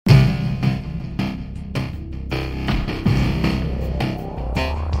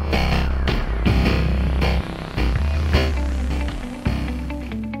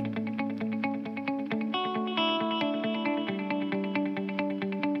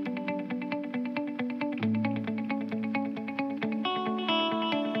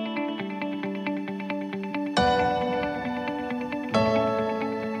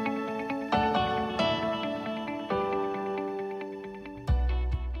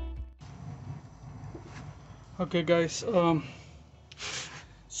Okay, guys.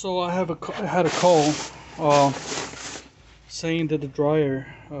 So I had a call saying that the dryer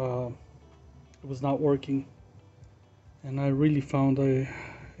was not working, and I really found a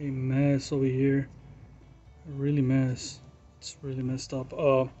mess over here. A really mess. It's really messed up.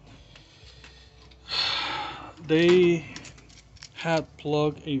 They had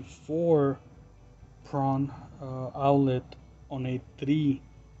plugged a 4-prong outlet on a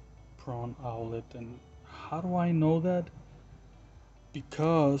 3-prong outlet, and how do I know that?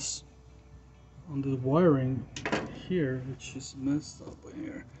 Because on the wiring here, which is messed up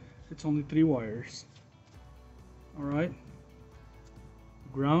here, it's only 3 wires. All right,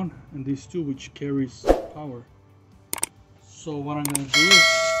 ground and these 2 which carries power. So what I'm gonna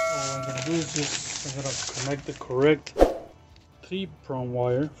do is just I'm gonna connect the correct 3-prong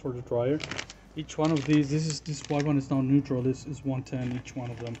wire for the dryer. Each one of these, this white one is now neutral. This is 110 each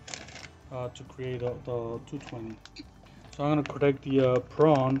one of them to create the 220. So I'm gonna connect the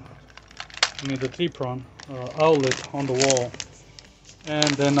the 3-prong outlet on the wall, and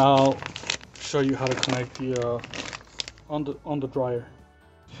then I'll show you how to connect the on the dryer.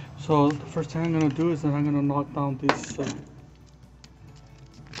 So the first thing I'm gonna do is that I'm gonna knock down this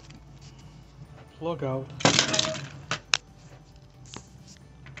plug out.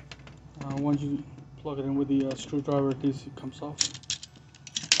 Once you plug it in with the screwdriver, this comes off.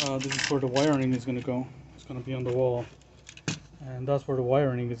 This is where the wiring is gonna go. It's gonna be on the wall, and that's where the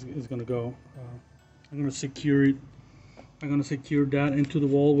wiring is gonna go. I'm gonna secure it. I'm gonna secure that into the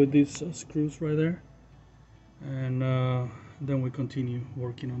wall with these screws right there, and then we continue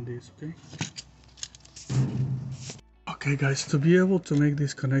working on this. Okay. Okay, guys. To be able to make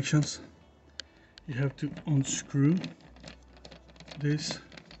these connections, you have to unscrew this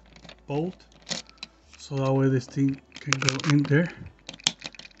bolt, so that way this thing can go in there,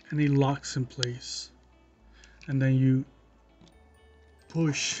 and it locks in place. And then you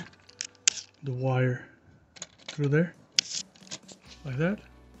push the wire through there like that,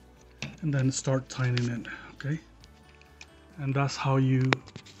 and then start tightening it. Okay, and that's how you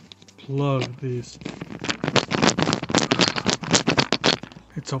plug this.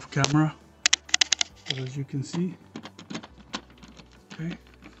 It's off camera, but as you can see, okay,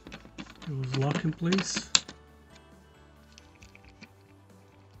 it was locked in place.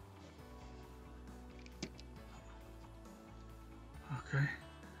 Okay,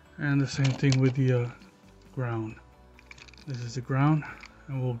 and the same thing with the ground. This is the ground,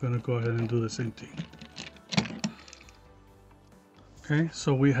 and we're gonna go ahead and do the same thing. Okay,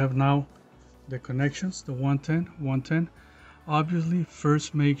 so we have now the connections, the 110. Obviously,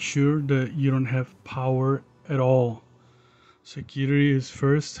 first make sure that you don't have power at all. Security is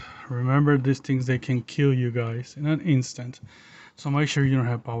first. Remember, these things, they can kill you guys in an instant. So make sure you don't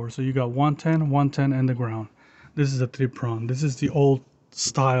have power. So you got 110, and the ground. This is a 3-prong. This is the old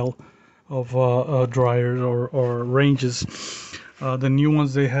style of dryers or ranges. The new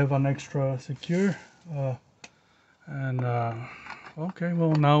ones, they have an extra secure. Okay,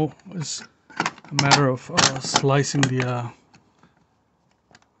 well, now it's a matter of slicing the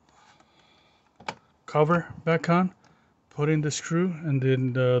cover back on, putting the screw, and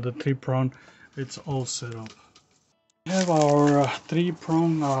then the 3-prong, it's all set up. We have our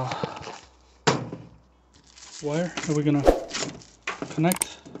 3-prong wire that we're gonna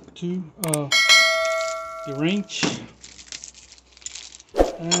connect to the wrench,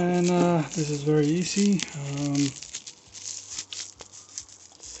 and this is very easy.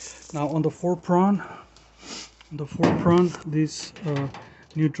 Now on the 4-prong, this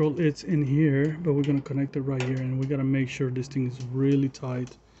neutral, it's in here, but we're gonna connect it right here, and we gotta make sure this thing is really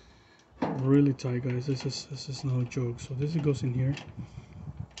tight, guys. This is no joke. So this goes in here.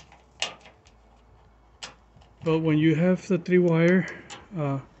 But when you have the 3-wire,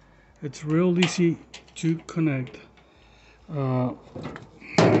 it's real easy to connect.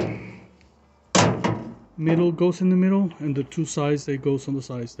 Middle goes in the middle, and the 2 sides, they goes on the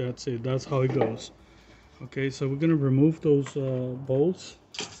sides. That's it. That's how it goes. Okay, so we're gonna remove those bolts.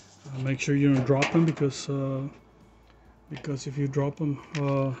 Make sure you don't drop them, because if you drop them,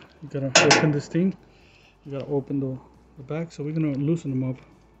 you gotta open this thing. You gotta open the back. So we're gonna loosen them up.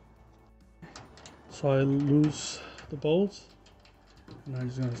 So I loose the bolts, and I'm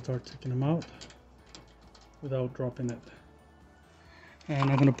just gonna start taking them out without dropping it. And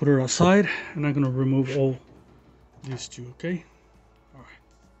I'm gonna put it aside, and I'm gonna remove all these 2. Okay. All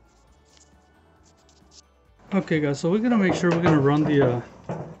right. Okay, guys. So we're gonna make sure we're gonna run the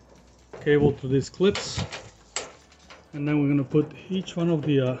cable to these clips, and then we're gonna put each one of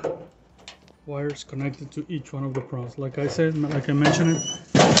the wires connected to each one of the prongs. Like I said, like I mentioned it,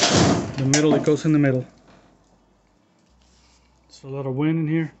 the middle, it goes in the middle. There's a lot of wind in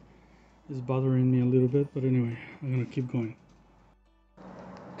here. It's bothering me a little bit, but anyway, I'm gonna keep going.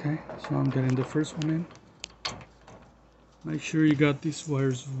 Okay, so I'm getting the first one in. Make sure you got these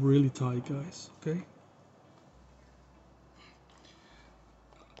wires really tight, guys, okay?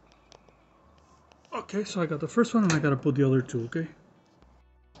 Okay, so I got the first one and I gotta put the other two, okay?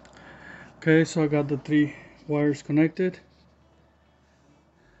 Okay, so I got the 3 wires connected.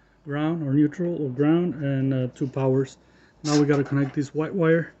 Ground or neutral or ground, and 2 powers. Now we gotta connect this white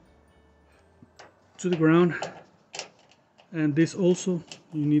wire to the ground. And this also,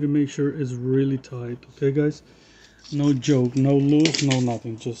 you need to make sure is really tight, okay guys? No joke, no loose, no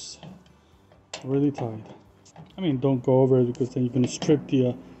nothing, just really tight. I mean, don't go over it because then you're gonna strip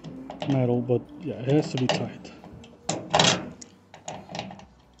the metal, but yeah, it has to be tight.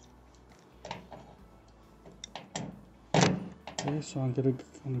 Okay, so I'm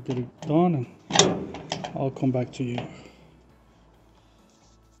gonna get it done and I'll come back to you.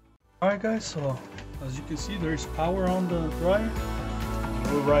 Alright guys, so as you can see there's power on the dryer.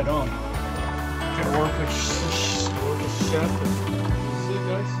 We're right on. You can work a shaft